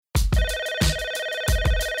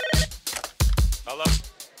Hello?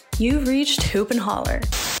 You've reached Hoop and Holler,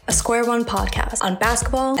 a Square One podcast on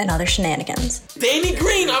basketball and other shenanigans. Danny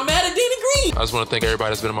Green, I'm mad at Danny Green. I just want to thank everybody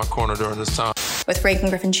that's been in my corner during this time. With Reagan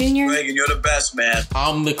Griffin Jr. Reagan, you're the best, man.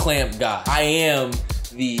 I'm the clamp guy. I am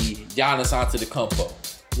the Giannis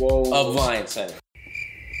Antetokounmpo of Lions Center.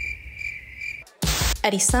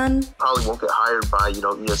 Eddie Sun. Probably won't get hired by,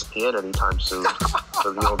 ESPN anytime soon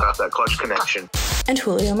because we don't got that clutch connection. And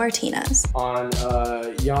Julio Martinez. On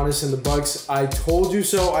Giannis and the Bucks, I told you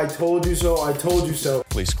so, I told you so, I told you so.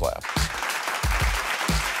 Please clap.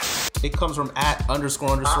 It comes from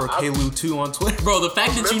 @__KLU2 on Twitter. Bro, the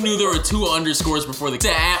fact that you knew there were 2 underscores before the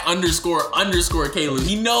 @__KLU.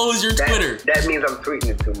 He knows your Twitter. That means I'm tweeting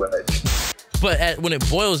it too much. But when it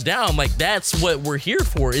boils down, that's what we're here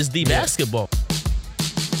for, is the basketball.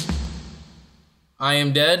 I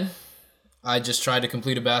am dead. I just tried to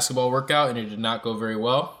complete a basketball workout and it did not go very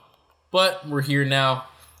well. But we're here now.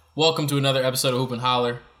 Welcome to another episode of Hoop and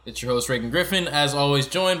Holler. It's your host, Reagan Griffin, as always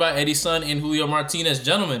joined by Eddie Sun and Julio Martinez.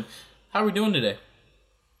 Gentlemen, how are we doing today?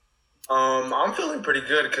 I'm feeling pretty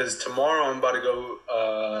good because tomorrow I'm about to go,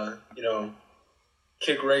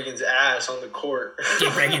 kick Reagan's ass on the court.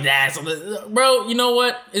 Kick Reagan's ass on the... Bro, you know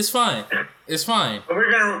what? It's fine. It's fine. But we're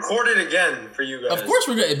going to record it again for you guys. Of course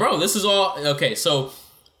we're good. Bro, this is all... Okay, so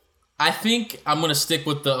I think I'm going to stick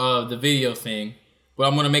with the video thing, but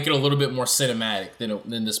I'm going to make it a little bit more cinematic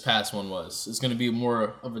than this past one was. It's going to be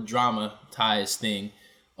more of a dramatized thing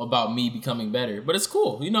about me becoming better. But it's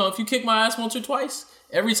cool. If you kick my ass once or twice,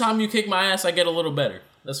 every time you kick my ass, I get a little better.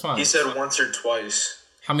 That's fine. He said once or twice.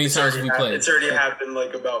 How many times have we played? It's already happened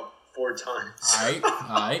about 4 times. All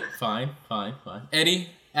right. Fine. Eddie,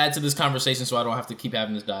 add to this conversation so I don't have to keep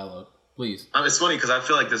having this dialogue. Please. It's funny because I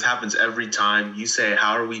feel like this happens every time. You say,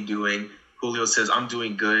 how are we doing? Julio says, I'm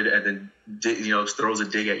doing good, and then, throws a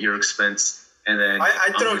dig at your expense. And then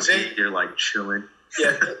I throw a dig. You're like chilling.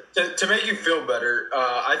 Yeah, to make you feel better,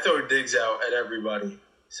 I throw digs out at everybody.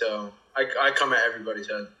 So I come at everybody's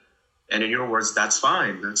head. And in your words, that's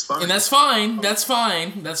fine. That's fine. And that's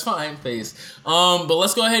fine, face. But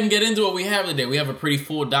let's go ahead and get into what we have today. We have a pretty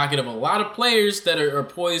full docket of a lot of players that are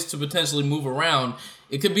poised to potentially move around.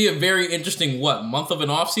 It could be a very interesting, month of an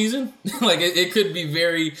off season? it could be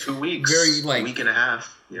very... 2 weeks. Very, a week and a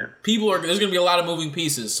half. Yeah. There's going to be a lot of moving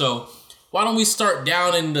pieces. So why don't we start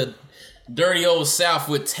down in the dirty old South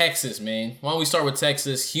with Texas, man? Why don't we start with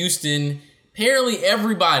Texas? Houston. Apparently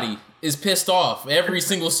everybody is pissed off. Every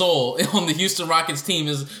single soul on the Houston Rockets team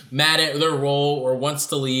is mad at their role or wants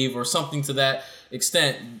to leave or something to that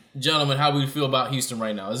extent. Gentlemen, how do we feel about Houston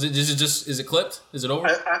right now? Is it clipped? Is it over?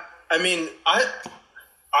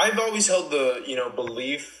 I've always held the,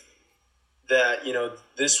 belief that,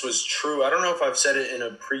 this was true. I don't know if I've said it in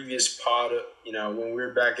a previous pod, when we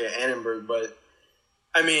were back at Annenberg, but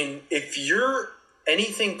if you're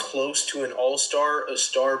anything close to an all-star, a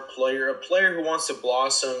star player, a player who wants to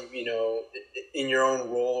blossom, in your own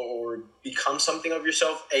role or become something of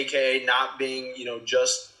yourself, aka not being,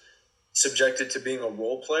 just subjected to being a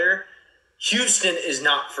role player, Houston is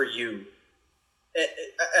not for you.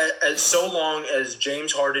 As so long as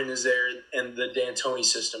James Harden is there and the D'Antoni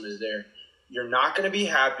system is there, you're not going to be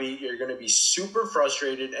happy. You're going to be super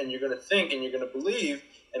frustrated, and you're going to think and you're going to believe,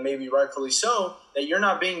 and maybe rightfully so, that you're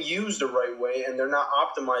not being used the right way and they're not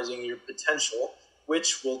optimizing your potential,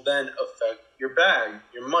 which will then affect your bag,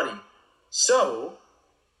 your money. So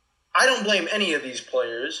I don't blame any of these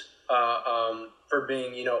players for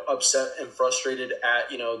being, upset and frustrated at,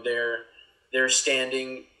 their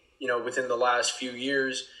standing, within the last few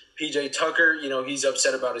years. PJ Tucker, he's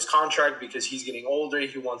upset about his contract because he's getting older.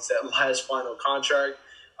 He wants that last final contract.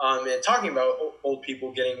 And talking about old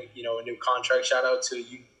people getting, a new contract, shout out to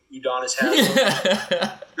Udonis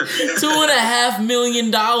Haslem. $2.5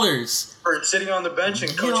 million for sitting on the bench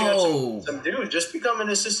and coaching some dudes. Just become an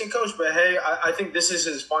assistant coach. But hey, I think this is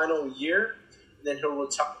his final year. Then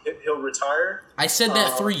he'll retire. I said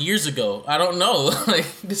that 3 years ago. I don't know.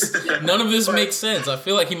 None of this makes sense. I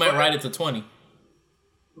feel like he might ride it to 20.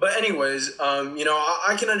 But anyways,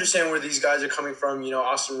 I can understand where these guys are coming from.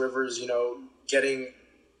 Austin Rivers, getting,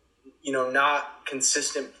 not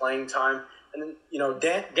consistent playing time. And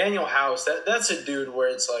then, Daniel House, that's a dude where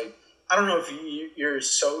it's like, I don't know if you're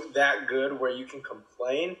so that good where you can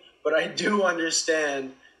complain, but I do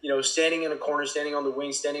understand, standing in a corner, standing on the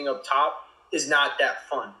wing, standing up top is not that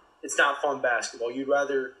fun. It's not fun basketball. You'd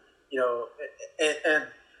rather,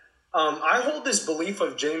 I hold this belief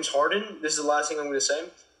of James Harden. This is the last thing I'm going to say,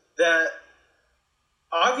 that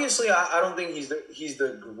obviously I don't think he's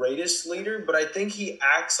the greatest leader, but I think he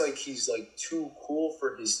acts like he's too cool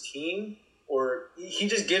for his team, or he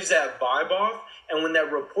just gives that vibe off. And when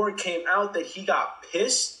that report came out that he got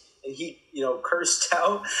pissed and he, cursed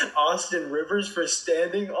out Austin Rivers for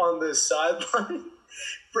standing on the sideline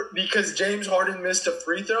because James Harden missed a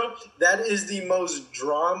free throw, that is the most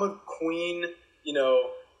drama queen,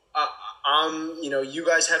 you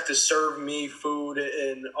guys have to serve me food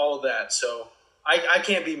and all that. So I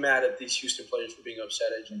can't be mad at these Houston players for being upset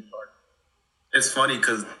at James Harden. It's funny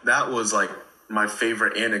because that was like my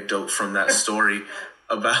favorite anecdote from that story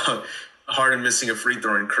about Harden missing a free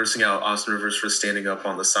throw and cursing out Austin Rivers for standing up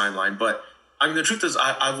on the sideline. But I mean, the truth is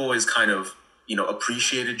I've always kind of,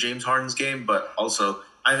 appreciated James Harden's game, but also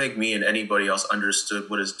I think me and anybody else understood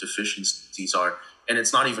what his deficiencies are. And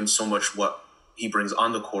it's not even so much what he brings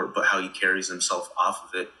on the court, but how he carries himself off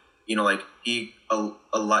of it. Like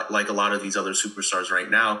a lot of these other superstars right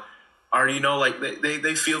now are,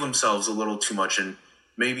 they feel themselves a little too much, and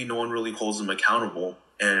maybe no one really holds them accountable.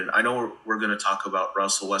 And I know we're going to talk about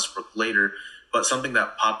Russell Westbrook later, but something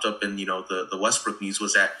that popped up in, the Westbrook news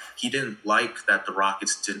was that he didn't like that the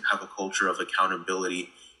Rockets didn't have a culture of accountability.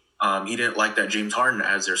 He didn't like that James Harden,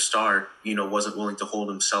 as their star, wasn't willing to hold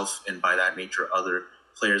himself and by that nature other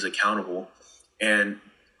players accountable. And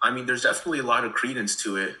I mean, there's definitely a lot of credence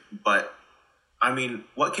to it, but I mean,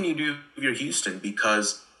 what can you do if you're Houston?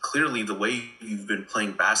 Because clearly the way you've been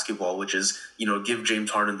playing basketball, which is, give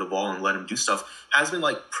James Harden the ball and let him do stuff, has been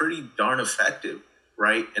like pretty darn effective,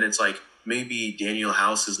 right? And it's like, maybe Daniel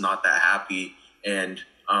House is not that happy, and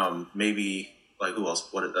maybe like who else?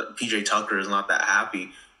 PJ Tucker is not that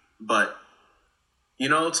happy, but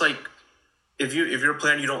it's like if you're a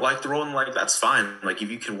player and you don't like the role, and like that's fine. Like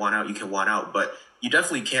if you can want out, you can want out, but you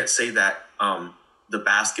definitely can't say that the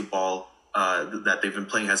basketball that they've been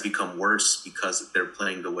playing has become worse because they're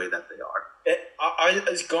playing the way that they are. I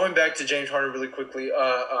going back to James Harden really quickly.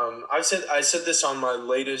 I said this on my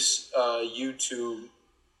latest YouTube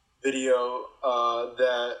video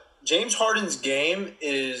that James Harden's game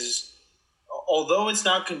is, although it's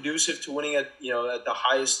not conducive to winning at the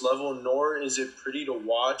highest level, nor is it pretty to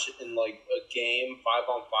watch in like a game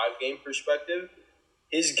 5-on-5 game perspective.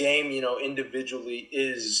 His game, individually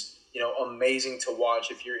is amazing to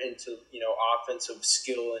watch if you're into offensive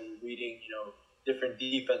skill and reading different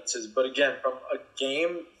defenses. But again, from a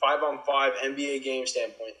game 5-on-5 NBA game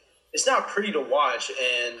standpoint, it's not pretty to watch.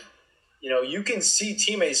 And you can see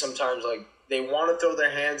teammates sometimes like they want to throw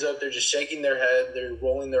their hands up, they're just shaking their head, they're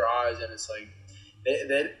rolling their eyes, and it's like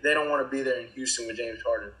they don't want to be there in Houston with James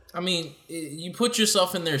Harden. I mean, you put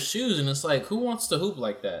yourself in their shoes, and it's like, who wants to hoop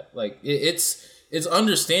like that? Like it's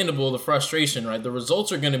understandable, the frustration, right? The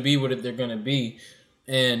results are going to be what they're going to be.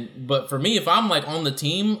 But for me, if I'm like on the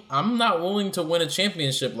team, I'm not willing to win a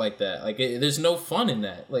championship like that. Like there's no fun in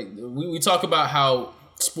that. Like we talk about how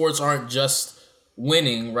sports aren't just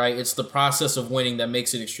winning, right? It's the process of winning that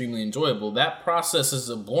makes it extremely enjoyable. That process is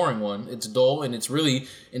a boring one. It's dull, and it's really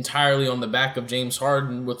entirely on the back of James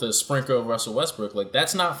Harden with a sprinkle of Russell Westbrook. Like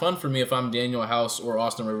that's not fun for me if I'm Daniel House or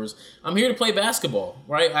Austin Rivers. I'm here to play basketball,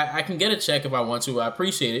 right? I can get a check if I want to. I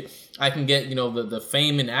appreciate it. I can get, the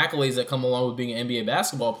fame and accolades that come along with being an NBA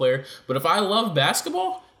basketball player. But if I love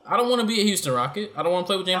basketball, I don't want to be a Houston Rocket. I don't want to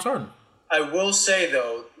play with James Harden. I will say,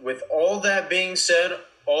 though, with all that being said,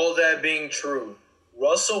 all that being true,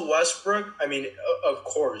 Russell Westbrook, I mean, of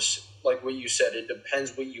course, like what you said, it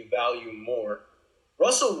depends what you value more.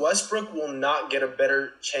 Russell Westbrook will not get a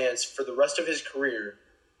better chance for the rest of his career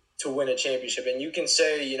to win a championship. And you can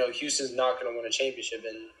say, Houston's not going to win a championship,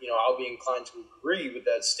 and, I'll be inclined to agree with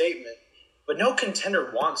that statement. But no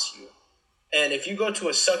contender wants you. And if you go to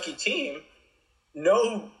a sucky team,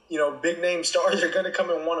 no, big-name stars are going to come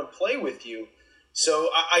and want to play with you. So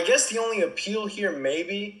I guess the only appeal here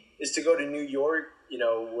maybe is to go to New York,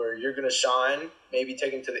 where you're going to shine, maybe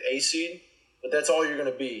take him to the A seed, but that's all you're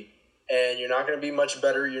going to be. And you're not going to be much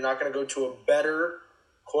better. You're not going to go to a better,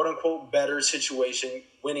 quote-unquote, better situation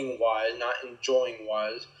winning-wise, not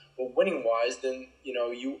enjoying-wise, but winning-wise than,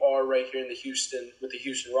 you are right here in the Houston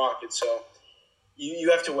Rockets. So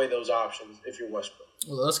you have to weigh those options if you're Westbrook.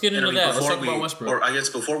 Well, let's get into that. Let's talk about Westbrook. Or I guess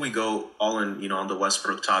before we go all in, on the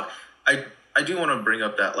Westbrook talk, I do want to bring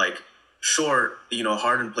up that, like, sure,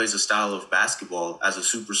 Harden plays a style of basketball as a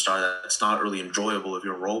superstar that's not really enjoyable if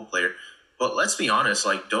you're a role player. But let's be honest,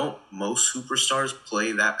 like, don't most superstars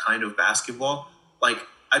play that kind of basketball? Like,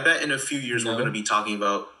 I bet in a few years we're going to be talking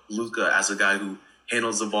about Luka as a guy who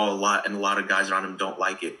handles the ball a lot, and a lot of guys around him don't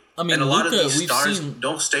like it. I mean, and a lot of these stars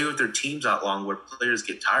don't stay with their teams that long, where players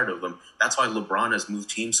get tired of them. That's why LeBron has moved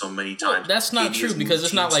teams so many times. Well, that's not true, because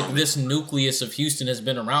it's not like this nucleus of Houston has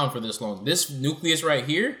been around for this long. This nucleus right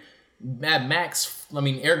here, at max, I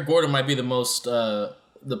mean, Eric Gordon might be the most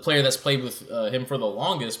the player that's played with him for the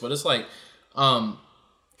longest, but it's like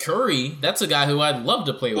Curry, that's a guy who I'd love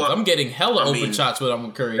to play with. I'm getting hella open shots when I'm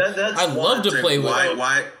with Curry. I'd love to play with.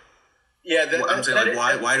 Why? Yeah, I'm saying,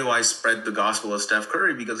 like, why do I spread the gospel of Steph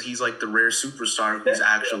Curry? Because he's like the rare superstar who's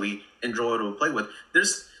actually enjoyable to play with.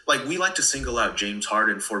 There's like, we like to single out James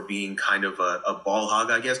Harden for being kind of a ball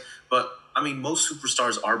hog, I guess. But I mean, most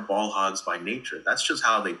superstars are ball hogs by nature. That's just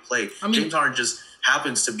how they play. James Harden just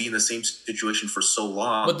happens to be in the same situation for so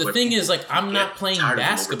long. But the thing is, like, I'm not playing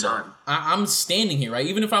basketball. I'm standing here, right?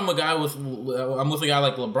 Even if I'm with a guy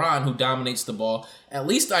like LeBron who dominates the ball, at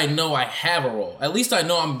least I know I have a role. At least I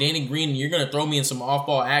know I'm Danny Green and you're going to throw me in some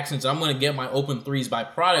off-ball actions. I'm going to get my open threes by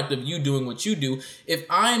product of you doing what you do. If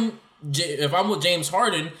I'm with James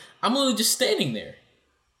Harden, I'm literally just standing there.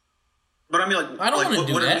 But I mean, like, I don't want to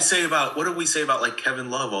do what that. What did we say about like Kevin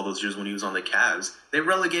Love all those years when he was on the Cavs? They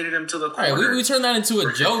relegated him to the corner. All right, we turned that into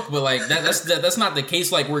a joke, but like that's not the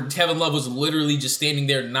case. Like where Kevin Love was literally just standing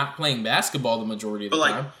there, not playing basketball the majority of the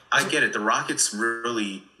time. I get it. The Rockets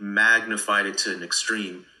really magnified it to an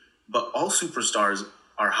extreme, but all superstars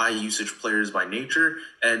are high usage players by nature,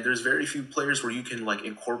 and there's very few players where you can like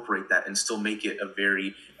incorporate that and still make it a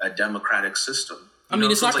very democratic system. I mean,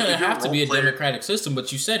 it's not going to have to be a democratic system,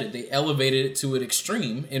 but you said it. They elevated it to an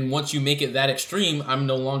extreme, and once you make it that extreme, I'm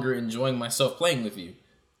no longer enjoying myself playing with you.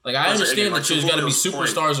 Like, I understand that there's got to be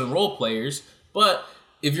superstars and role players, but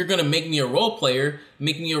if you're going to make me a role player,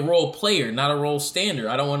 make me a role player, not a role stander.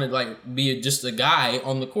 I don't want to, like, be just a guy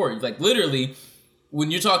on the court. Like, literally, when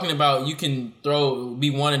you're talking about you can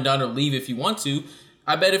be one and done or leave if you want to,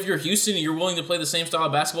 I bet if you're Houston and you're willing to play the same style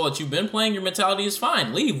of basketball that you've been playing, your mentality is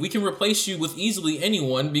fine. Leave. We can replace you with easily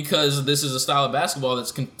anyone because this is a style of basketball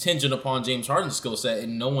that's contingent upon James Harden's skill set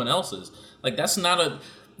and no one else's. Like, that's not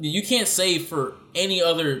you can't say for any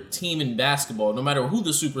other team in basketball, no matter who the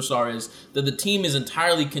superstar is, that the team is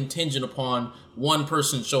entirely contingent upon one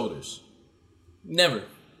person's shoulders. Never.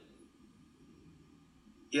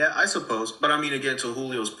 Yeah, I suppose. But I mean, again, to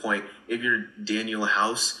Julio's point, if you're Daniel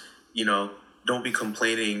House, don't be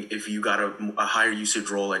complaining if you got a higher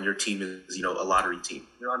usage role and your team is, a lottery team.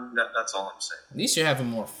 That's all I'm saying. At least you're having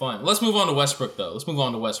more fun. Let's move on to Westbrook, though.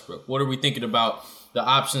 What are we thinking about the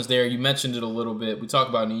options there? You mentioned it a little bit. We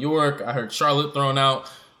talked about New York. I heard Charlotte thrown out.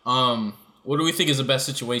 What do we think is the best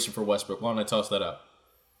situation for Westbrook? Why don't I toss that out?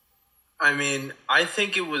 I mean, I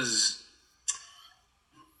think it was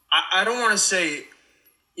 – I don't want to say,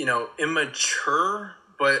 immature –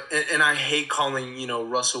 but and I hate calling,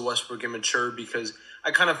 Russell Westbrook immature because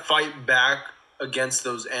I kind of fight back against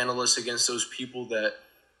those analysts, against those people that,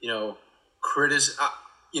 criticize.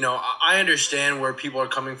 I understand where people are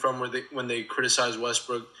coming from when they criticize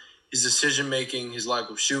Westbrook, his decision making, his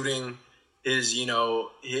lack of shooting, his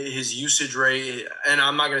his usage rate, and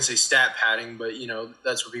I'm not gonna say stat padding, but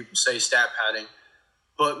that's what people say, stat padding.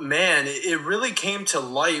 But man, it really came to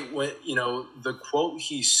light when the quote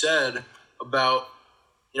he said about.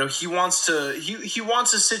 He wants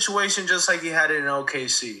a situation just like he had it in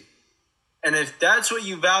OKC. And if that's what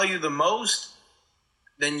you value the most,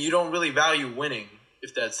 then you don't really value winning,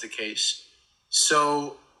 if that's the case.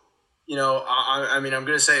 So, I'm going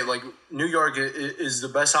to say, like, New York is the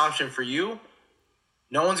best option for you.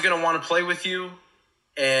 No one's going to want to play with you.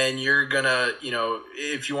 And you're going to,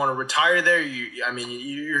 if you want to retire there,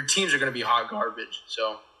 your teams are going to be hot garbage.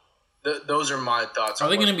 So those are my thoughts. Are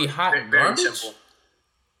they going to be hot garbage? Very simple.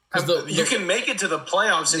 You can make it to the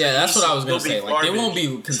playoffs. Yeah, that's what I was going to say. Like, they won't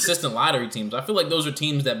be consistent lottery teams. I feel like those are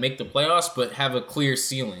teams that make the playoffs but have a clear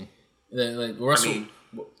ceiling. Like Russell,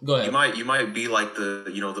 go ahead. You might be like the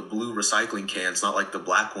the blue recycling cans, not like the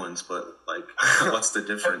black ones. But like, what's the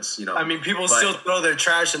difference? People still throw their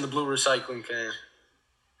trash in the blue recycling can.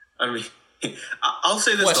 I mean, I'll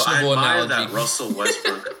say this though. I admire that Russell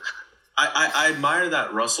Westbrook. I admire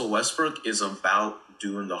that Russell Westbrook is about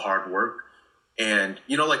doing the hard work. And,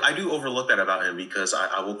 I do overlook that about him because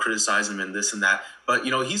I will criticize him and this and that. But,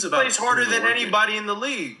 he's about... He plays harder than anybody in the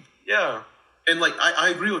league. Yeah. And, like, I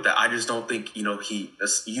agree with that. I just don't think, he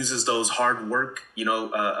uses those hard work, in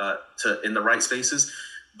the right spaces.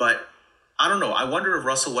 But I don't know. I wonder if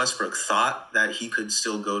Russell Westbrook thought that he could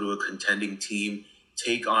still go to a contending team,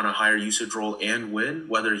 take on a higher usage role and win,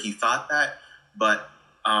 whether he thought that. But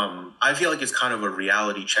I feel like it's kind of a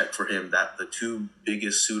reality check for him that the two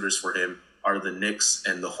biggest suitors for him are the Knicks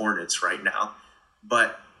and the Hornets right now.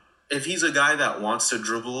 But if he's a guy that wants to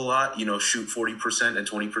dribble a lot, shoot 40% and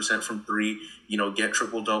 20% from three, get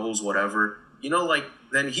triple doubles, whatever,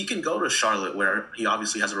 then he can go to Charlotte where he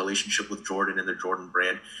obviously has a relationship with Jordan and the Jordan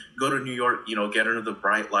brand. Go to New York, get under the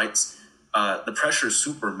bright lights. The pressure is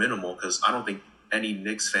super minimal because I don't think any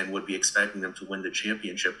Knicks fan would be expecting them to win the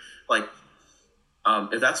championship. Like,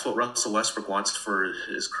 if that's what Russell Westbrook wants for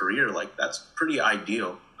his career, like, that's pretty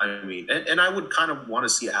ideal. I mean, and I would kind of want to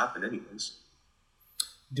see it happen anyways.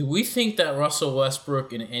 Do we think that Russell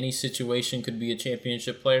Westbrook in any situation could be a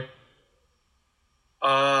championship player?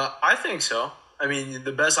 I think so. I mean,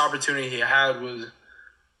 the best opportunity he had was,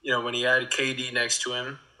 when he had KD next to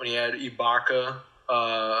him, when he had Ibaka,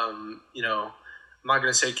 I'm not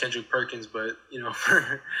going to say Kendrick Perkins, but,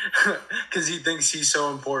 because he thinks he's so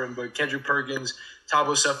important, but Kendrick Perkins,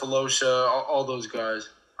 Thabo Sefolosha, all those guys,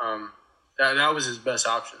 that was his best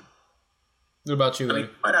option. What about you, Eddie? You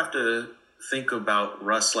might have to think about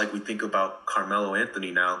Russ like we think about Carmelo Anthony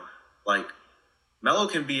now. Like, Melo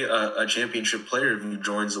can be a championship player if he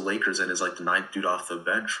joins the Lakers and is like the 9th dude off the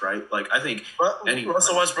bench, right? Like, I think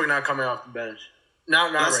Russell Westbrook not coming off the bench.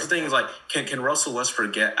 That's right. The thing is, like, can Russell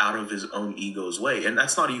Westbrook get out of his own ego's way? And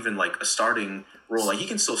that's not even like a starting role. Like, he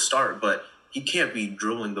can still start, but he can't be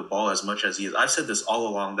dribbling the ball as much as he is. I've said this all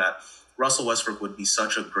along that Russell Westbrook would be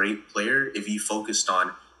such a great player if he focused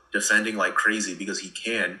on defending like crazy because he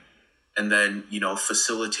can, and then,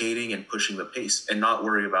 facilitating and pushing the pace and not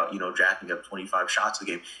worry about, jacking up 25 shots a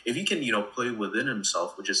game. If he can, play within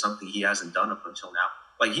himself, which is something he hasn't done up until now,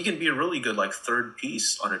 like, he can be a really good, like, third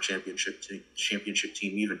piece on a championship team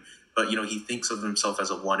even. But, he thinks of himself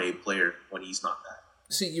as a 1A player when he's not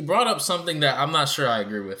that. See, you brought up something that I'm not sure I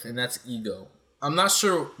agree with, and that's ego. I'm not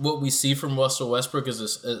sure what we see from Russell Westbrook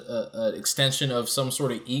is an extension of some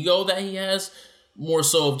sort of ego that he has. More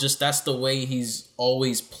so of just that's the way he's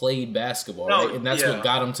always played basketball, right? And that's what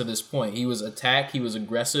got him to this point. He was attack, he was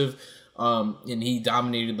aggressive, and he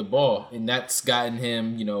dominated the ball. And that's gotten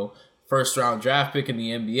him, first round draft pick in the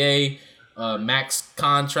NBA, max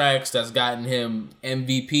contracts, that's gotten him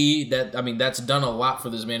MVP. That's done a lot for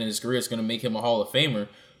this man in his career. It's going to make him a Hall of Famer.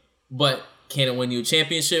 But can it win you a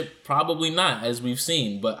championship? Probably not, as we've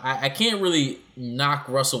seen. But I can't really knock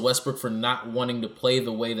Russell Westbrook for not wanting to play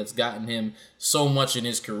the way that's gotten him so much in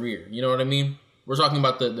his career. You know what I mean? We're talking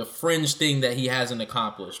about the fringe thing that he hasn't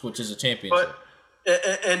accomplished, which is a championship.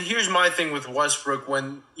 And here's my thing with Westbrook.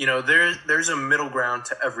 When, there's a middle ground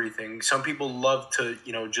to everything. Some people love to,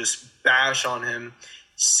 just bash on him.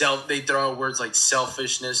 They throw out words like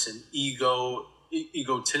selfishness and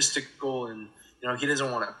egotistical, and he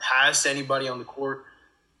doesn't want to pass anybody on the court.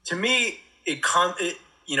 To me, his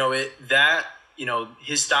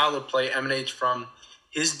style of play emanates from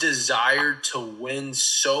his desire to win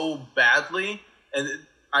so badly, and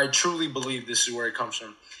I truly believe this is where it comes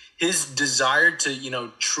from. His desire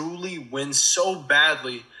to, truly win so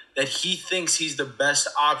badly that he thinks he's the best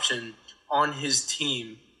option on his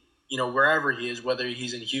team, wherever he is, whether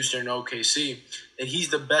he's in Houston or OKC, that he's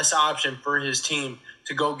the best option for his team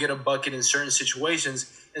to go get a bucket in certain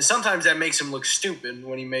situations. And sometimes that makes him look stupid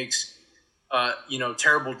when he makes,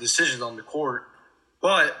 terrible decisions on the court.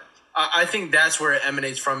 But I think that's where it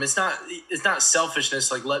emanates from. It's not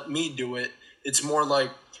selfishness, like, let me do it. It's more like,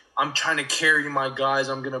 I'm trying to carry my guys.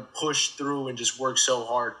 I'm going to push through and just work so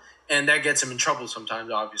hard. And that gets him in trouble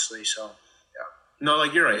sometimes, obviously. So, yeah. No,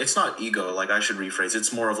 like, you're right. It's not ego. Like, I should rephrase.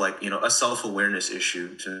 It's more of like, a self-awareness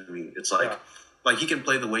issue to me. It's like, like, he can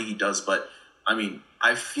play the way he does, but I mean,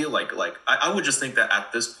 I feel like I would just think that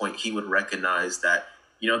at this point he would recognize that,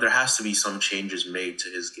 there has to be some changes made to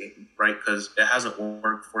his game, right? Because it hasn't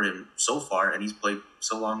worked for him so far, and he's played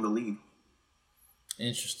so long in the league.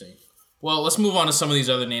 Interesting. Well, let's move on to some of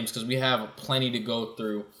these other names because we have plenty to go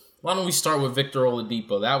through. Why don't we start with Victor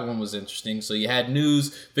Oladipo? That one was interesting. So you had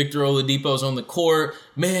news. Victor Oladipo's on the court.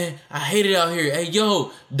 Man, I hate it out here. Hey,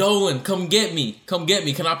 yo, Dolan, come get me. Come get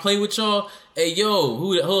me. Can I play with y'all? Hey, yo,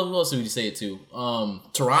 who else did we say it to?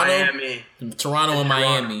 Toronto? Miami. Toronto and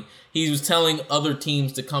Miami. He was telling other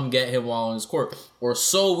teams to come get him while on his court. Or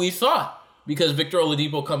so we thought. Because Victor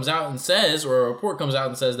Oladipo comes out and says, or a report comes out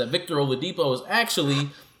and says that Victor Oladipo is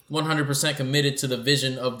actually 100% committed to the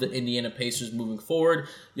vision of the Indiana Pacers moving forward.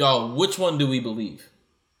 Y'all, which one do we believe?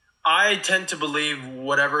 I tend to believe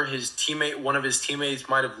whatever one of his teammates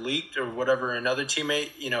might have leaked, or whatever another teammate,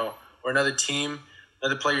 or another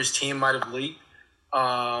player's team might have leaked.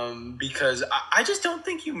 Because I just don't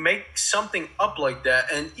think you make something up like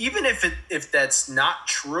that. And even if that's not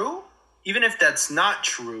true,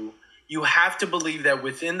 you have to believe that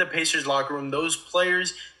within the Pacers locker room, those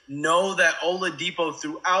players know that Oladipo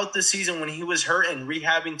throughout the season when he was hurt and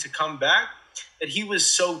rehabbing to come back, that he was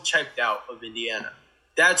so checked out of Indiana.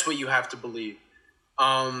 That's what you have to believe.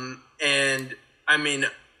 And I mean,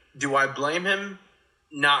 do I blame him?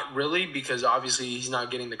 Not really, because obviously he's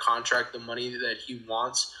not getting the contract, the money that he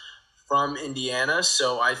wants from Indiana,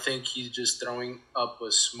 so I think he's just throwing up a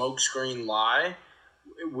smokescreen lie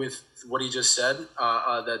with what he just said,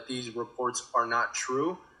 that these reports are not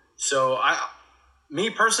true. So me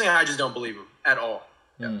personally, I just don't believe him at all.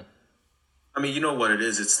 Yeah. I mean, you know what it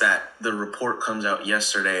is? It's that the report comes out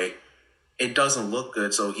yesterday. It doesn't look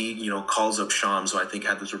good. So he, calls up Shams, who I think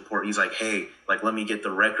had this report. He's like, hey, let me get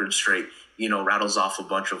the record straight. Rattles off a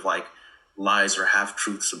bunch of lies or half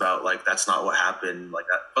truths about that's not what happened like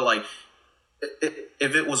that. But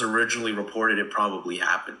if it was originally reported, it probably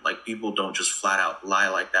happened. People don't just flat out lie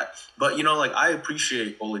like that. But I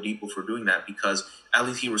appreciate Oladipo for doing that because at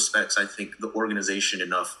least he respects, I think, the organization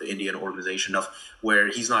enough, the Indiana organization enough, where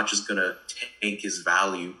he's not just gonna tank his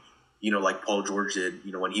value, like Paul George did,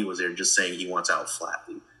 when he was there, just saying he wants out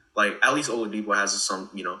flatly. At least Oladipo has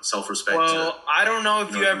some, self-respect. Well, I don't know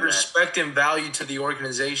if you have respect and value to the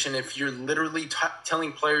organization if you're literally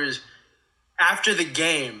telling players after the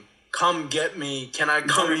game, come get me. Can I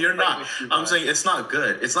come? No, you're not. I'm saying it's not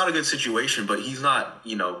good. It's not a good situation, but he's not,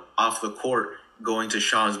 off the court going to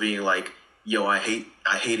Shams being like, yo, I hate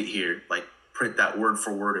it here. Print that word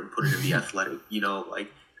for word and put it in the Athletic,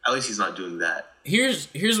 at least he's not doing that.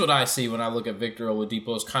 Here's what I see when I look at Victor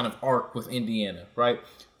Oladipo's kind of arc with Indiana, right?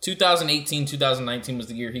 2018, 2019 was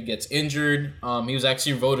the year he gets injured. He was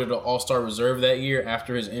actually voted an All-Star reserve that year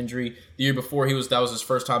after his injury. The year before, that was his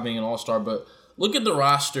first time being an All-Star. But look at the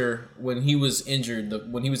roster when he was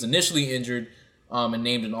injured, when he was initially injured and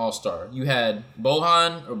named an All-Star. You had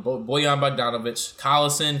Bojan Bogdanovic,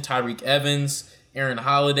 Collison, Tyreek Evans, Aaron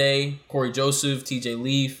Holiday, Corey Joseph, TJ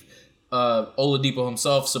Leaf, Oladipo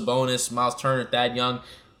himself, Sabonis, Miles Turner, Thad Young.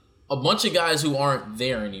 A bunch of guys who aren't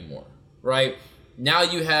there anymore, right? Now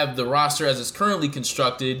you have the roster as it's currently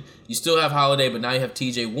constructed. You still have Holiday, but now you have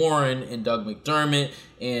T.J. Warren and Doug McDermott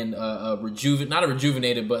and not a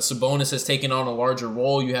rejuvenated, but Sabonis has taken on a larger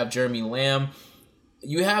role. You have Jeremy Lamb.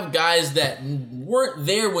 You have guys that weren't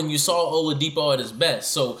there when you saw Oladipo at his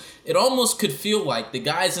best. So it almost could feel like the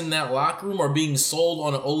guys in that locker room are being sold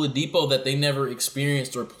on an Oladipo that they never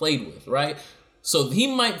experienced or played with, right? So he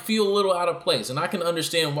might feel a little out of place, and I can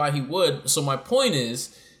understand why he would. So my point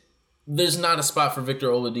is, there's not a spot for Victor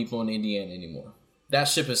Oladipo in Indiana anymore. That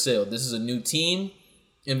ship has sailed. This is a new team,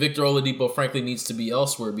 and Victor Oladipo, frankly, needs to be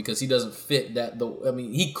elsewhere because he doesn't fit that.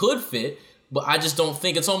 He could fit, but I just don't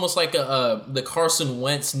think it's almost like the Carson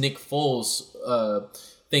Wentz, Nick Foles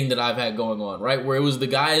thing that I've had going on, right? Where it was the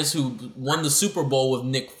guys who won the Super Bowl with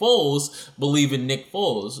Nick Foles believe in Nick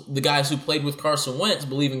Foles. The guys who played with Carson Wentz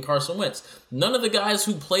believe in Carson Wentz. None of the guys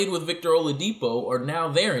who played with Victor Oladipo are now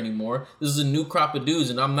there anymore. This is a new crop of dudes,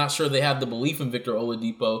 and I'm not sure they have the belief in Victor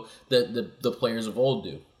Oladipo that the players of old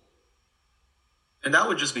do. And that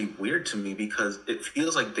would just be weird to me because it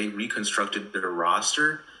feels like they reconstructed their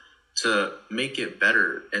roster to make it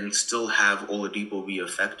better and still have Oladipo be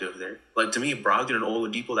effective there. To me, Brogdon and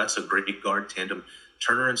Oladipo, that's a great guard tandem.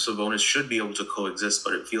 Turner and Sabonis should be able to coexist,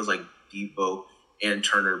 but it feels like Depot and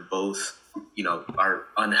Turner both, are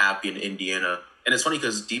unhappy in Indiana. And it's funny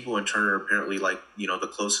because Depot and Turner are apparently the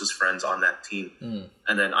closest friends on that team.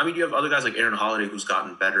 And then, you have other guys like Aaron Holiday who's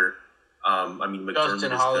gotten better.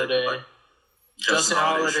 Justin Holiday. Justin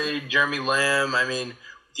Holiday, Jeremy Lamb.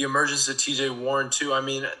 The emergence of T.J. Warren too.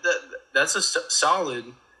 That's a solid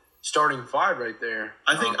starting five right there.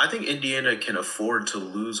 I think Indiana can afford to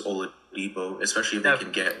lose Oladipo, especially if they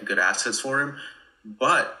can get good assets for him.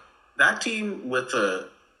 But that team with the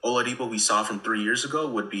Oladipo we saw from 3 years ago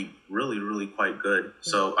would be really, really quite good.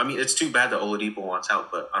 So, it's too bad that Oladipo wants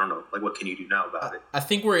out, but I don't know. What can you do now about it? I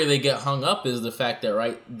think where they get hung up is the fact that,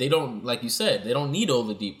 right, they don't, like you said, they don't need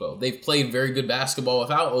Oladipo. They've played very good basketball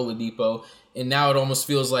without Oladipo, and now it almost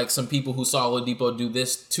feels like some people who saw Oladipo do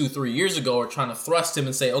this 2-3 years ago are trying to thrust him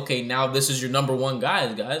and say, okay, now this is your number one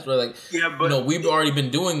guys. We're we've already been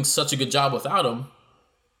doing such a good job without him.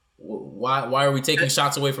 Why are we taking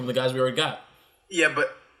shots away from the guys we already got? Yeah,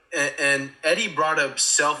 but and Eddie brought up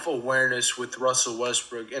self-awareness with Russell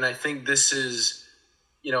Westbrook, and I think this is,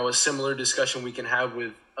 a similar discussion we can have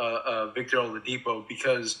with Victor Oladipo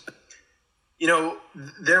because,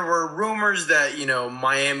 there were rumors that,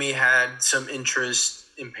 Miami had some interest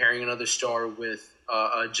in pairing another star with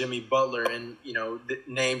Jimmy Butler, and,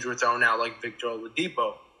 names were thrown out like Victor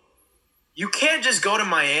Oladipo. You can't just go to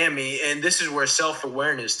Miami, and this is where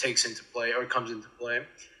self-awareness comes into play.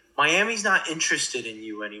 Miami's not interested in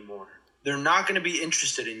you anymore. They're not going to be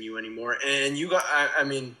interested in you anymore. And you got, I'm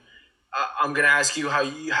going to ask you how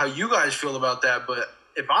you guys feel about that. But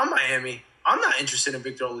if I'm Miami, I'm not interested in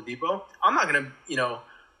Victor Oladipo. I'm not going to,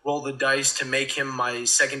 roll the dice to make him my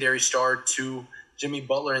secondary star to Jimmy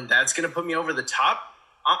Butler, and that's going to put me over the top.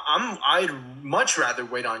 I'd much rather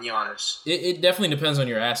wait on Giannis. It definitely depends on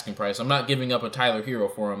your asking price. I'm not giving up a Tyler Hero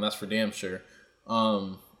for him. That's for damn sure.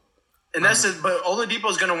 And but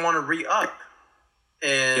Oladipo's going to want to re-up.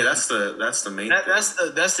 And yeah, that's the main. That's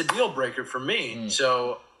the deal breaker for me.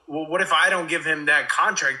 So, what if I don't give him that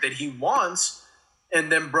contract that he wants,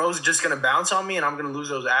 and then bro's just going to bounce on me, and I'm going to lose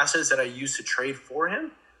those assets that I used to trade for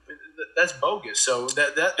him? That's bogus. So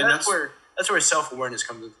that's where self-awareness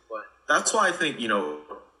comes into play. That's why I think,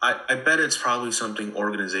 I bet it's probably something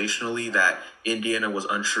organizationally that Indiana was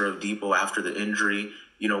unsure of Depot after the injury,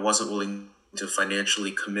 wasn't willing to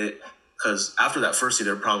financially commit. Because after that first year,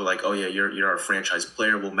 they're probably like, oh, yeah, you're our franchise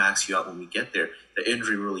player. We'll max you out when we get there. The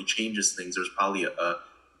injury really changes things. There's probably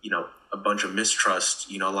a bunch of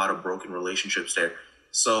mistrust, a lot of broken relationships there.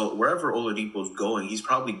 So wherever Oladipo's going, he's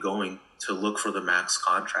probably going to look for the max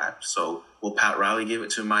contract. So will Pat Riley give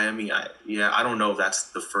it to Miami? I don't know if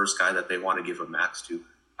that's the first guy that they want to give a max to.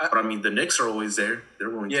 But I mean, the Knicks are always there.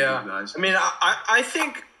 They're willing to give guys. I mean, I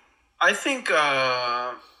think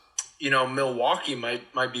Milwaukee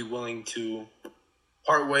might be willing to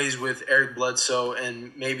part ways with Eric Bledsoe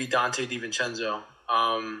and maybe Dante DiVincenzo.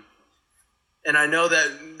 And I know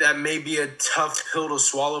that may be a tough pill to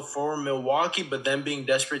swallow for Milwaukee, but them being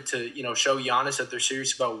desperate to, show Giannis that they're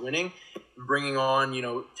serious about winning and bringing on,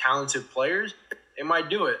 talented players, they might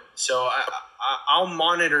do it. So I'll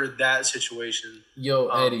monitor that situation. Yo,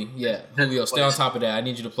 Eddie, Julio, stay on top of that. I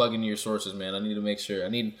need you to plug into your sources, man. I need to make sure. I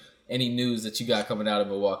need any news that you got coming out of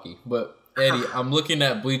Milwaukee. But, Eddie, I'm looking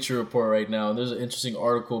at Bleacher Report right now, and there's an interesting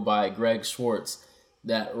article by Greg Schwartz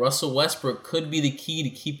that Russell Westbrook could be the key to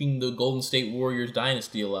keeping the Golden State Warriors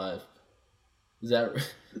dynasty alive. Is that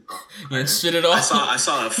you spit it off? I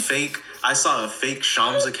saw a fake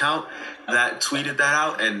Shams account that tweeted that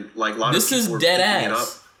out, and like a lot of people were dead picking ass. it up.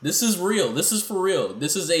 This is real. This is for real.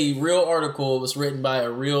 This is a real article. It was written by a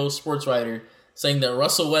real sports writer saying that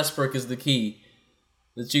Russell Westbrook is the key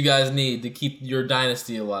that you guys need to keep your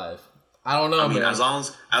dynasty alive. I don't know, man. As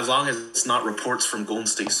long as it's not reports from Golden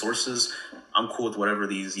State sources, I'm cool with whatever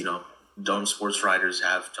these, dumb sports writers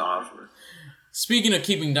have to offer. Speaking of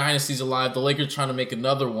keeping dynasties alive, the Lakers trying to make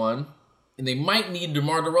another one, and they might need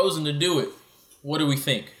DeMar DeRozan to do it. What do we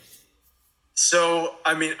think? So,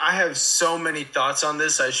 I have so many thoughts on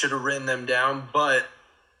this. I should have written them down, but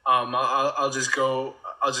I'll just go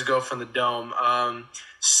from the dome.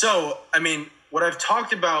 What I've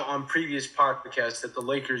talked about on previous podcasts that the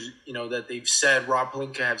Lakers, that they've said, Rob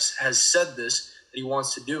Pelinka has said this, that he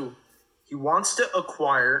wants to do. He wants to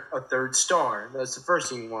acquire a third star. That's the first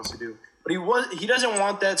thing he wants to do. But he doesn't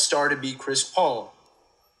want that star to be Chris Paul,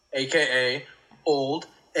 a.k.a. old,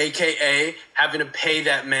 a.k.a. having to pay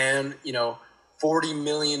that man, $40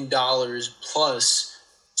 million plus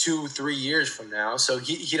 2-3 years from now. So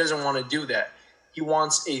he doesn't want to do that. He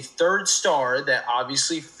wants a third star that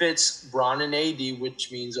obviously fits Bron and AD,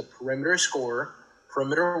 which means a perimeter scorer,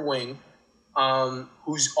 perimeter wing,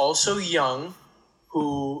 who's also young,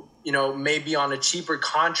 who, may be on a cheaper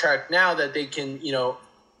contract now that they can,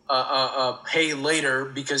 pay later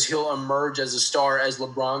because he'll emerge as a star as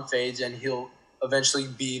LeBron fades, and he'll eventually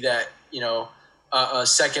be that, a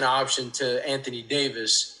second option to Anthony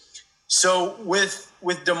Davis. So with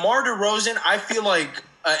DeMar DeRozan, I feel like,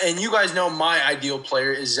 and you guys know my ideal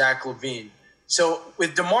player is Zach LaVine. So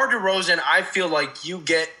with DeMar DeRozan, I feel like you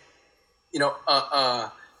get,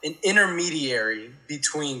 an intermediary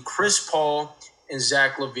between Chris Paul and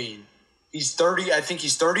Zach LaVine. He's 30. I think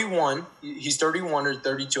he's 31. He's 31 or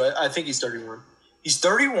 32. I think he's 31. He's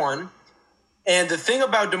 31. And the thing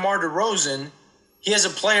about DeMar DeRozan, he has a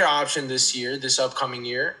player option this upcoming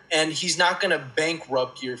year, and he's not going to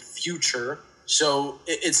bankrupt your future. So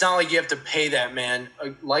it's not like you have to pay that man,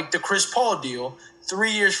 like the Chris Paul deal,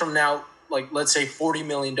 3 years from now, like let's say $40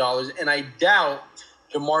 million. And I doubt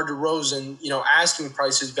DeMar DeRozan, asking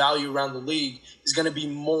prices, value around the league is going to be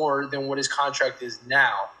more than what his contract is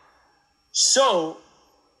now. So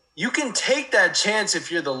you can take that chance if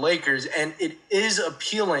you're the Lakers, and it is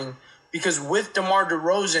appealing because with DeMar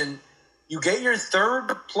DeRozan, you get your third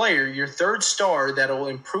player, your third star that will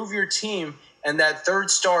improve your team, and that third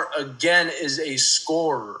star, again, is a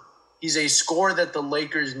scorer. He's a scorer that the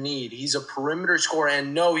Lakers need. He's a perimeter scorer,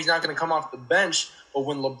 and no, he's not going to come off the bench, but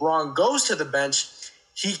when LeBron goes to the bench,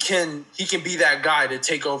 he can be that guy to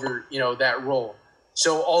take over, that role.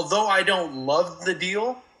 So although I don't love the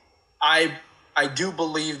deal, I do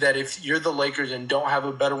believe that if you're the Lakers and don't have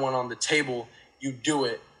a better one on the table, you do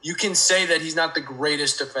it. You can say that he's not the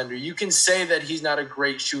greatest defender. You can say that he's not a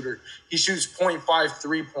great shooter. He shoots 0.5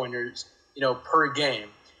 3-pointers, per game.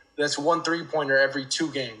 That's 1 3-pointer every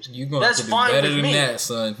 2 games. You're going to do better than that,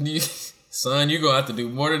 son. Son, you're going to have to do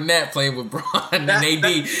more than that playing with Bron and AD. You're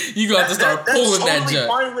going to have to start pulling that junk. That's totally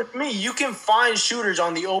fine with me. You can find shooters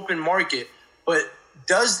on the open market, but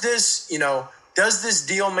does this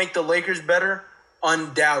deal make the Lakers better?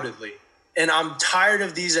 Undoubtedly. And I'm tired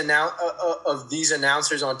of these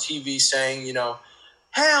announcers on TV saying, hell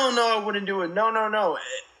no, I wouldn't do it. No.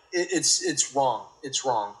 It's wrong. It's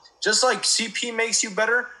wrong. Just like CP makes you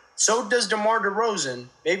better, so does DeMar DeRozan.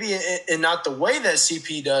 Maybe in not the way that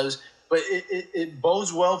CP does, but it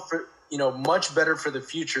bodes well for, much better for the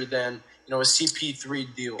future than, a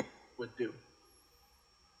CP3 deal would do.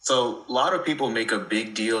 So a lot of people make a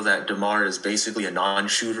big deal that DeMar is basically a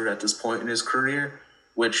non-shooter at this point in his career,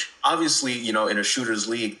 which obviously, in a shooter's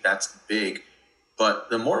league, that's big. But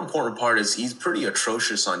the more important part is he's pretty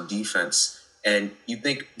atrocious on defense. And you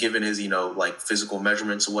think given his, physical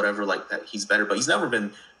measurements or whatever, that he's better, but he's never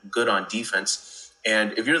been good on defense.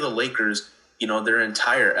 And if you're the Lakers, their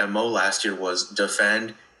entire MO last year was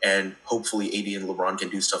defend and hopefully AD and LeBron can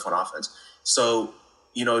do stuff on offense. So,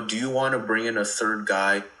 do you want to bring in a third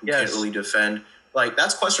guy who can't really defend?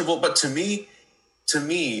 That's questionable. But to me,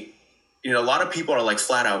 a lot of people are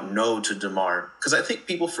flat out no to DeMar because I think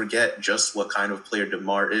people forget just what kind of player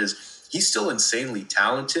DeMar is. He's still insanely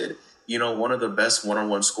talented. One of the best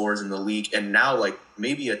one-on-one scorers in the league, and now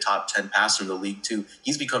maybe a top 10 passer in the league too.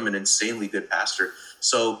 He's become an insanely good passer.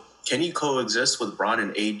 So can he coexist with Bron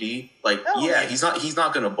and AD? He's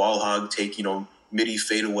not going to ball hog, take midi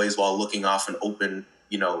fadeaways while looking off an open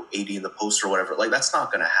AD in the post or whatever. That's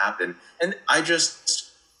not going to happen. And I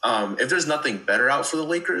just if there's nothing better out for the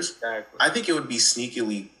Lakers, I think it would be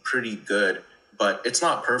sneakily pretty good. But it's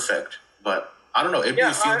not perfect. But I don't know. It'd be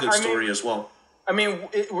a feel-good story as well. I mean,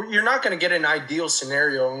 you're not going to get an ideal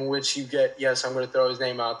scenario in which you get, I'm going to throw his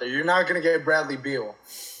name out there. You're not going to get Bradley Beal.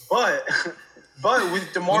 But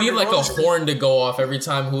with DeMar we need DeRozan, a horn to go off every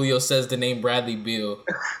time Julio says the name Bradley Beal.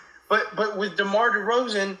 But with DeMar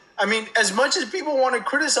DeRozan, I mean, as much as people want to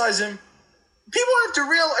criticize him, people have to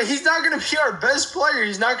realize he's not going to be our best player.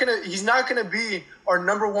 He's not going to be our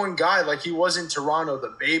number one guy like he was in Toronto,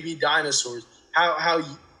 the baby dinosaurs. How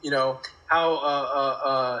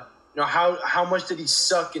much did he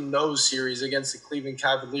suck in those series against the Cleveland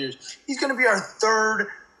Cavaliers? He's going to be our third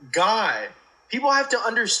guy. People have to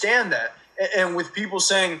understand that. And with people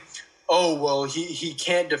saying, oh, well, he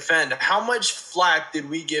can't defend. How much flack did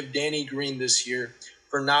we give Danny Green this year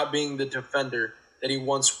for not being the defender that he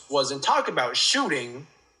once was? And talk about shooting.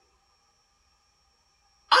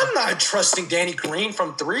 I'm not trusting Danny Green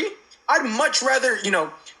from three. I'd much rather,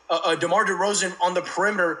 DeMar DeRozan on the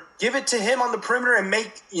perimeter, give it to him on the perimeter and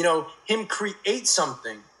make, him create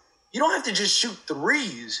something. You don't have to just shoot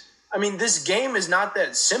threes. I mean, this game is not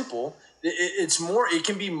that simple. It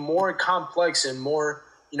can be more complex and more,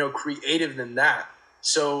 creative than that.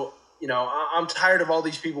 So, I'm tired of all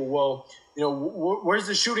these people. Well, where's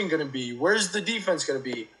the shooting going to be? Where's the defense going to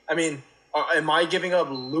be? I mean, am I giving up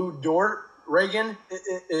Lou Dort, Reagan,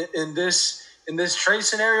 in this trade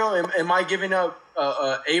scenario? Am I giving up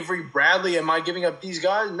Avery Bradley? Am I giving up these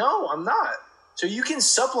guys? No, I'm not. So you can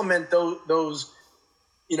supplement those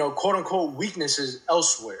quote unquote weaknesses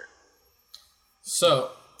elsewhere.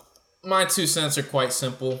 So my 2 cents are quite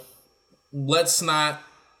simple. Let's not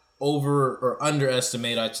over or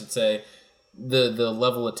underestimate, I should say, the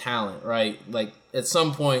level of talent, right? At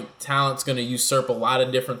some point, talent's going to usurp a lot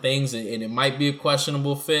of different things, and it might be a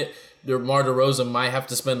questionable fit. DeMar DeRozan might have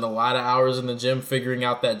to spend a lot of hours in the gym figuring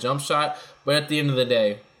out that jump shot. But at the end of the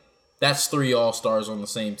day, that's 3 all-stars on the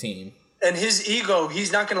same team. And his ego,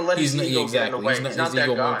 he's not going to let his ego get in the way. He's not his ego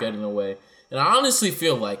that guy. won't get in the way. And I honestly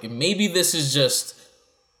feel like, and maybe this is just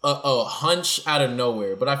a hunch out of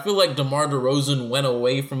nowhere, but I feel like DeMar DeRozan went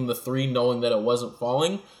away from the 3 knowing that it wasn't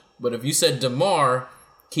falling. But if you said, DeMar,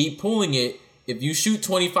 keep pulling it. If you shoot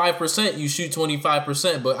 25%, you shoot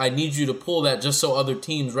 25%, but I need you to pull that just so other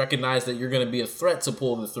teams recognize that you're going to be a threat to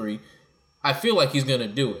pull the 3. I feel like he's going to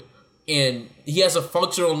do it. And he has a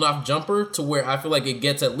functional enough jumper to where I feel like it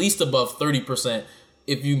gets at least above 30%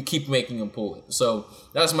 if you keep making him pull it. So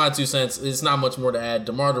that's my 2 cents. It's not much more to add.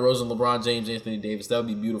 DeMar DeRozan, LeBron James, Anthony Davis, that would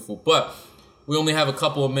be beautiful. But we only have a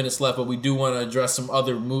couple of minutes left, but we do want to address some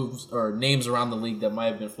other moves or names around the league that might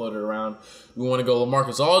have been floated around. Do we want to go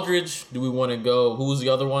LaMarcus Aldridge? Do we want to go, who was the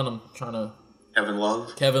other one? I'm trying to... Kevin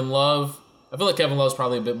Love. Kevin Love. I feel like Kevin Love's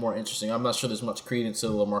probably a bit more interesting. I'm not sure there's much credence to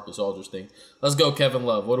the LaMarcus Aldridge thing. Let's go Kevin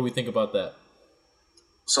Love. What do we think about that?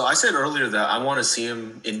 So I said earlier that I want to see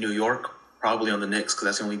him in New York, probably on the Knicks, because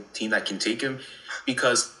that's the only team that can take him.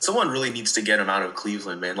 Because someone really needs to get him out of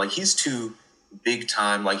Cleveland, man. He's too big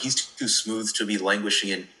time. He's too smooth to be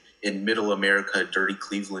languishing in middle America, dirty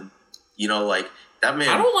Cleveland. You know, like that man.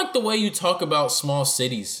 I don't like the way you talk about small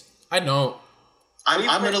cities. I don't.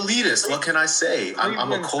 I'm an elitist. What can I say?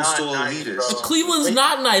 I'm a coastal elitist. But Cleveland's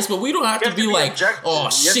not nice, but we don't have to be like, oh,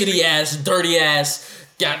 shitty ass, dirty ass,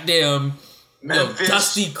 goddamn,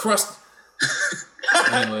 dusty crust.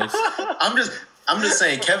 Anyways, I'm just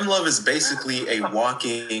saying, Kevin Love is basically a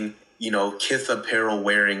walking, Kith apparel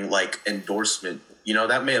wearing like endorsement. You know,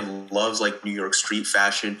 that man loves like New York street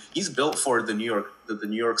fashion. He's built for the New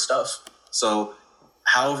York stuff. So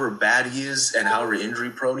however bad he is and however injury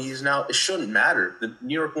prone he is now, it shouldn't matter. The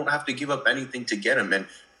New York won't have to give up anything to get him. And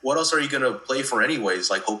what else are you going to play for anyways?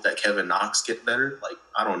 Like hope that Kevin Knox get better? Like,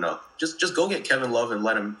 I don't know. Just go get Kevin Love and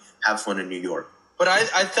let him have fun in New York. But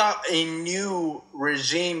I thought a new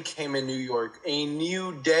regime came in New York. A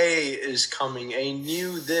new day is coming. A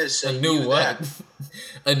new this. A new what? That.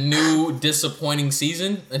 A new disappointing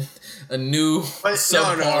season? A new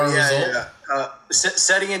subpar result? Yeah.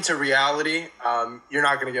 Setting into reality, you're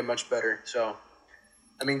not going to get much better. So,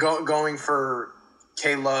 I mean, going for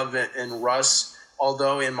K-Love and Russ,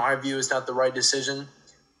 although in my view it's not the right decision,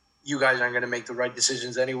 you guys aren't going to make the right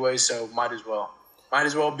decisions anyway, so might as well. Might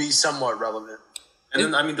as well be somewhat relevant. And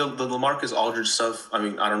then, I mean, the LaMarcus Aldridge stuff, I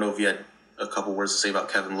mean, I don't know if you had a couple words to say about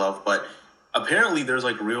Kevin Love, but apparently there's,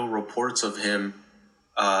 like, real reports of him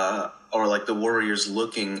or, like, the Warriors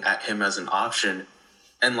looking at him as an option.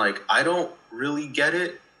 And, like, I don't really get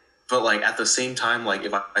it, but, like, at the same time, like,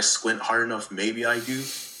 if I squint hard enough, maybe I do.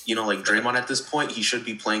 You know, like, Draymond at this point, he should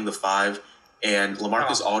be playing the 5, and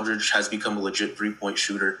LaMarcus Aldridge has become a legit three-point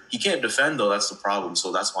shooter. He can't defend, though. That's the problem,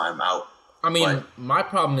 so that's why I'm out. I mean, my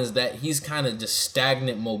problem is that he's kind of just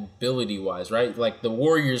stagnant mobility-wise, right? Like, the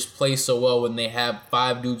Warriors play so well when they have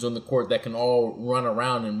 5 dudes on the court that can all run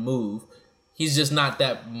around and move. He's just not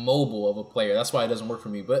that mobile of a player. That's why it doesn't work for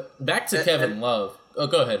me. But back to Kevin Love. Oh,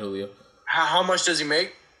 go ahead, Julio. How much does he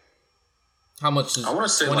make? How much is I want to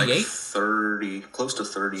say 28? like 30, close to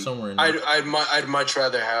 30. Somewhere in there. I'd much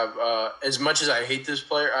rather have, as much as I hate this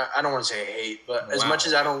player, I don't want to say hate, but as much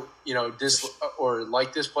as I don't, or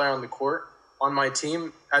like this player on the court, on my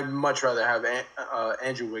team, I'd much rather have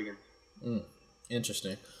Andrew Wiggins.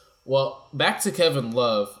 Interesting. Well, back to Kevin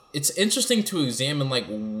Love. It's interesting to examine like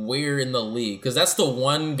where in the league, because that's the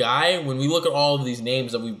one guy, when we look at all of these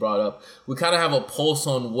names that we brought up, we kind of have a pulse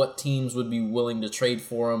on what teams would be willing to trade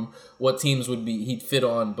for him, what teams he'd fit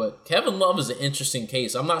on. But Kevin Love is an interesting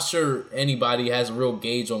case. I'm not sure anybody has a real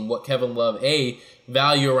gauge on what Kevin Love, A,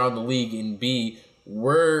 value around the league, and B,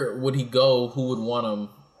 where would he go, who would want him,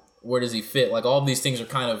 where does he fit? Like, all of these things are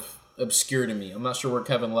kind of obscure to me. I'm not sure where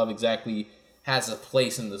Kevin Love exactly has a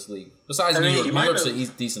place in this league. Besides New York. New York's a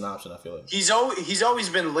decent option, I feel like. He's always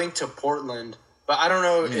been linked to Portland, but I don't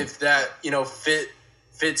know if that,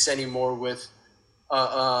 fits anymore with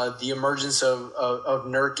the emergence of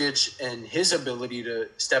Nurkic and his ability to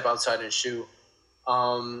step outside and shoot.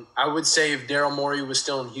 I would say if Daryl Morey was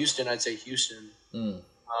still in Houston, I'd say Houston.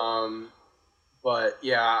 But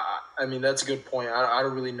yeah, I mean, that's a good point. I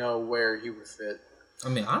don't really know where he would fit. I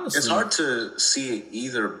mean, honestly, it's hard to see it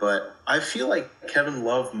either, but I feel like Kevin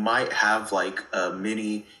Love might have like a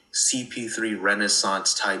mini CP3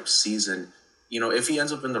 Renaissance type season, if he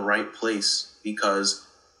ends up in the right place, because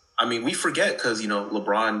I mean, we forget because,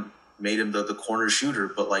 LeBron made him the corner shooter,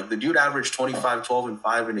 but like the dude averaged 25, 12 and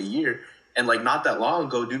 5 in a year. And like not that long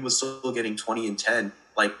ago, dude was still getting 20 and 10.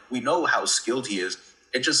 Like we know how skilled he is.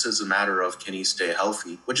 It just is a matter of can he stay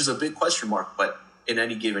healthy, which is a big question mark, but in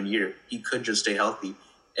any given year, he could just stay healthy,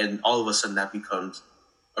 and all of a sudden that becomes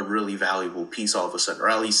a really valuable piece all of a sudden, or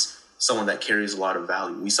at least someone that carries a lot of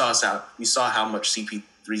value. We saw how much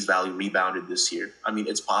CP3's value rebounded this year. I mean,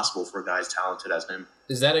 it's possible for a guy as talented as him.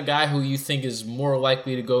 Is that a guy who you think is more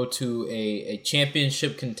likely to go to a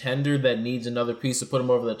championship contender that needs another piece to put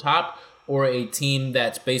him over the top, or a team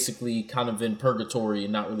that's basically kind of in purgatory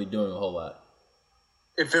and not really doing a whole lot?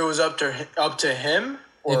 If it was up to him?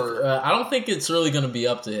 Or I don't think it's really going to be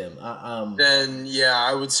up to him. Then, yeah,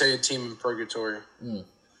 I would say a team in purgatory.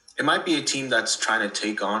 It might be a team that's trying to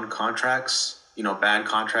take on contracts, bad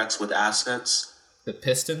contracts with assets. The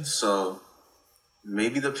Pistons? So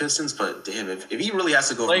maybe the Pistons, but damn, if he really has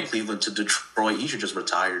to go from Cleveland to Detroit, he should just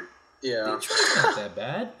retire. Yeah. Detroit's not that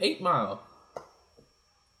bad. 8 Mile.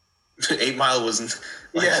 8 Mile wasn't.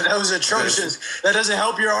 That was atrocious. That doesn't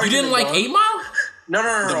help your argument. You didn't like 8 Mile? No.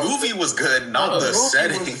 The movie was good, not the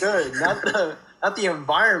setting. The movie was good, not the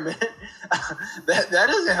environment. that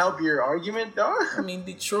doesn't help your argument, dog. I mean,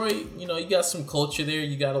 Detroit, you got some culture there.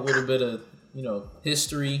 You got a little bit of,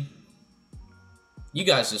 history. You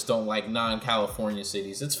guys just don't like non-California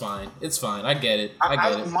cities. It's fine. I get it.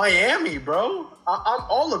 Miami, bro. I'm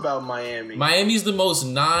all about Miami. Miami's the most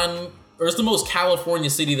non or it's the most California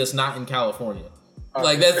city that's not in California.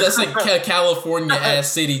 Like that's like a California ass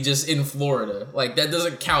city just in Florida. Like that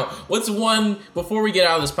doesn't count. What's one, before we get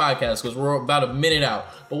out of this podcast, because we're about a minute out,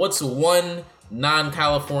 but what's one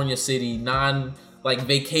non-California city, like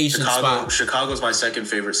vacation spot? Chicago's my second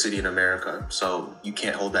favorite city in America, so you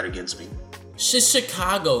can't hold that against me. Shit,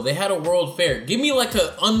 Chicago. They had a World Fair. Give me like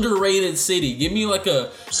a underrated city. Give me like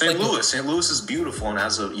a St. Louis. St. Louis is beautiful and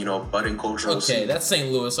has a budding cultural scene. Okay, that's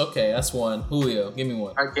St. Louis. Okay, that's one. Julio, give me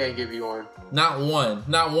one. I can't give you one. Not one.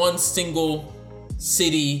 Not one single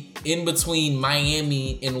city in between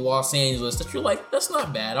Miami and Los Angeles that you're like, that's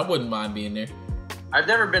not bad. I wouldn't mind being there. I've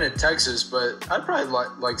never been to Texas, but I'd probably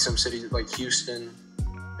like some cities like Houston,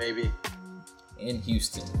 maybe. In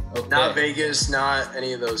Houston. Okay. Not Vegas, not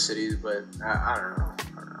any of those cities, but I don't know.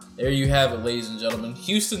 There you have it, ladies and gentlemen.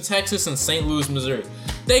 Houston, Texas, and St. Louis, Missouri.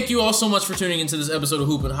 Thank you all so much for tuning into this episode of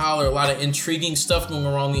Hoop and Holler. A lot of intriguing stuff going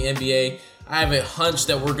around the NBA. I have a hunch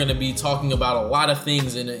that we're going to be talking about a lot of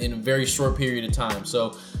things in a very short period of time.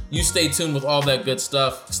 So you stay tuned with all that good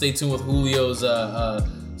stuff. Stay tuned with Julio's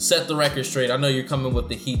Set the Record Straight. I know you're coming with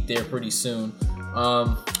the heat there pretty soon.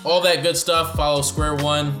 All that good stuff. Follow Square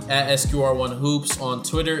One at SQR1 Hoops on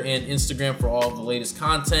Twitter and Instagram for all of the latest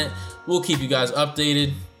content. We'll keep you guys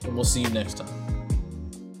updated, and we'll see you next time.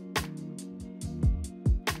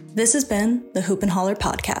 This has been the Hoop and Holler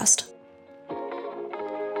podcast.